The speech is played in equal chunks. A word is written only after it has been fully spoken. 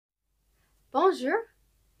Bonjour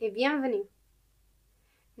et bienvenue.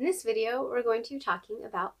 In this video, we're going to be talking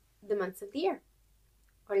about the months of the year,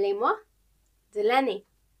 or les mois de l'année.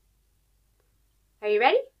 Are you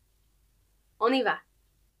ready? On y va.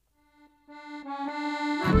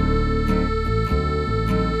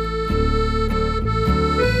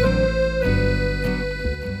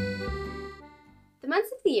 The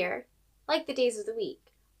months of the year, like the days of the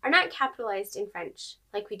week, are not capitalized in French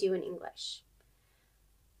like we do in English.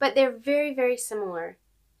 But they're very, very similar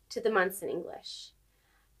to the months in English.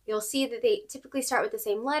 You'll see that they typically start with the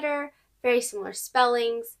same letter, very similar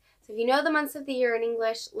spellings. So if you know the months of the year in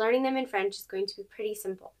English, learning them in French is going to be pretty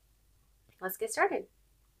simple. Let's get started.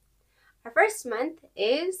 Our first month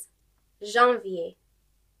is janvier.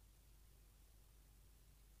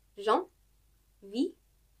 Janvier.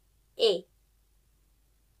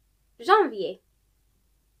 Janvier.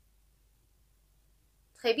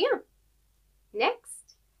 Très bien.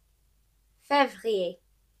 Next, février.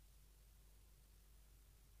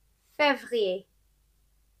 Février.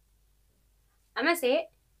 I'm going to say it.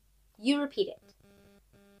 You repeat it.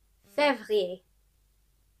 Février.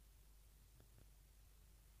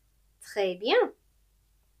 Très bien.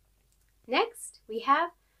 Next, we have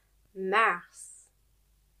mars.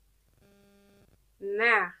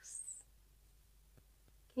 Mars.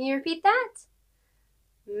 Can you repeat that?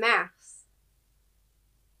 Mars.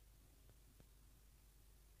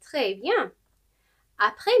 Très bien.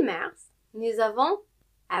 Après mars, nous avons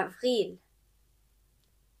avril.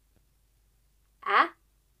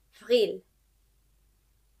 Avril.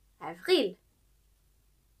 Avril.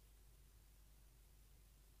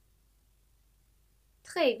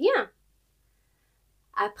 Très bien.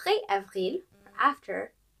 Après avril,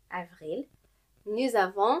 after avril, nous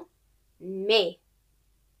avons mai.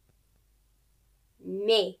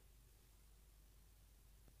 Mai.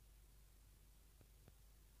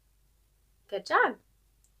 Good job.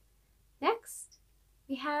 Next,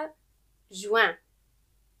 we have juin.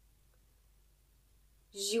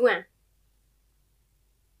 Juin.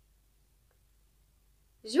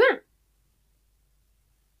 Juin.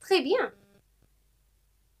 Très bien.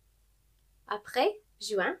 Après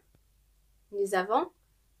juin, nous avons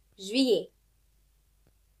juillet.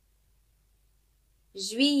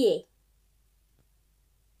 Juillet.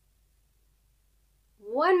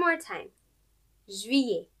 One more time.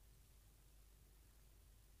 Juillet.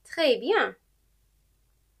 Très bien.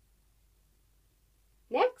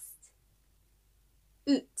 Next,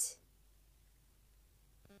 août.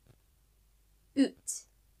 Août.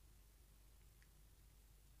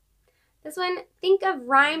 This one, think of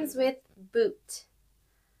rhymes with boot.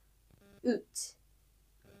 Août.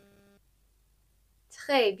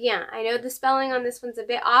 Très bien. I know the spelling on this one's a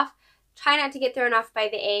bit off. Try not to get thrown off by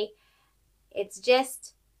the A. It's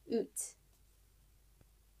just août.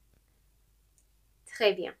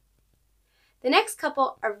 Très bien. The next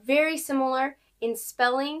couple are very similar in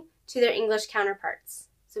spelling to their English counterparts.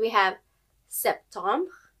 So we have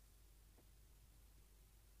septembre,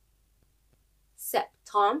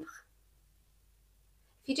 septembre.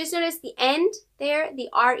 If you just notice the end there, the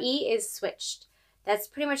RE is switched. That's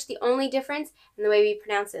pretty much the only difference, and the way we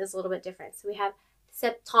pronounce it is a little bit different. So we have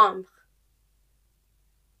septembre.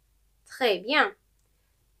 Très bien.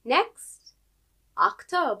 Next,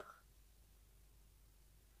 octobre.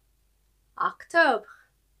 Octobre.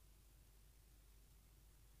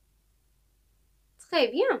 Très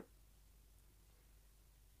bien.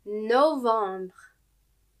 Novembre.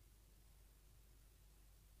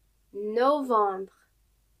 Novembre.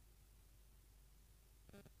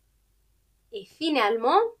 Et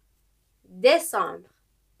finalement, décembre.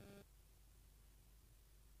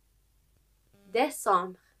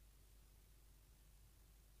 Décembre.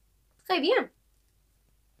 Très bien.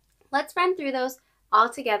 Let's run through those all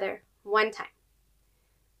together one time.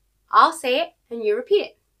 I'll say it and you repeat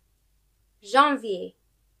it. Janvier.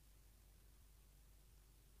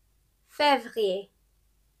 Février.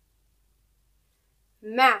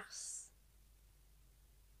 Mars.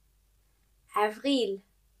 Avril.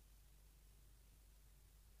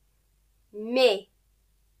 Mai.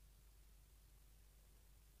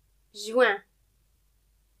 Juin.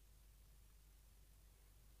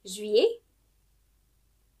 Juillet.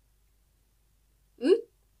 Août.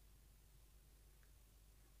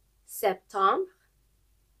 Septembre.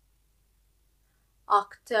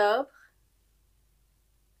 Octobre.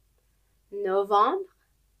 Novembre.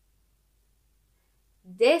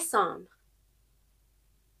 Décembre.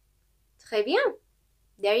 Très bien.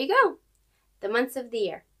 There you go. The months of the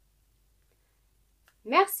year.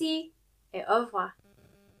 Merci et au revoir.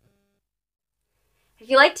 If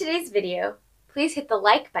you liked today's video, please hit the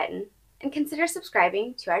like button and consider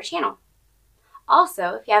subscribing to our channel.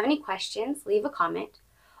 Also, if you have any questions, leave a comment.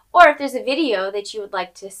 Or if there's a video that you would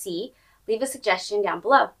like to see, leave a suggestion down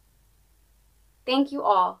below. Thank you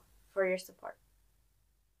all for your support.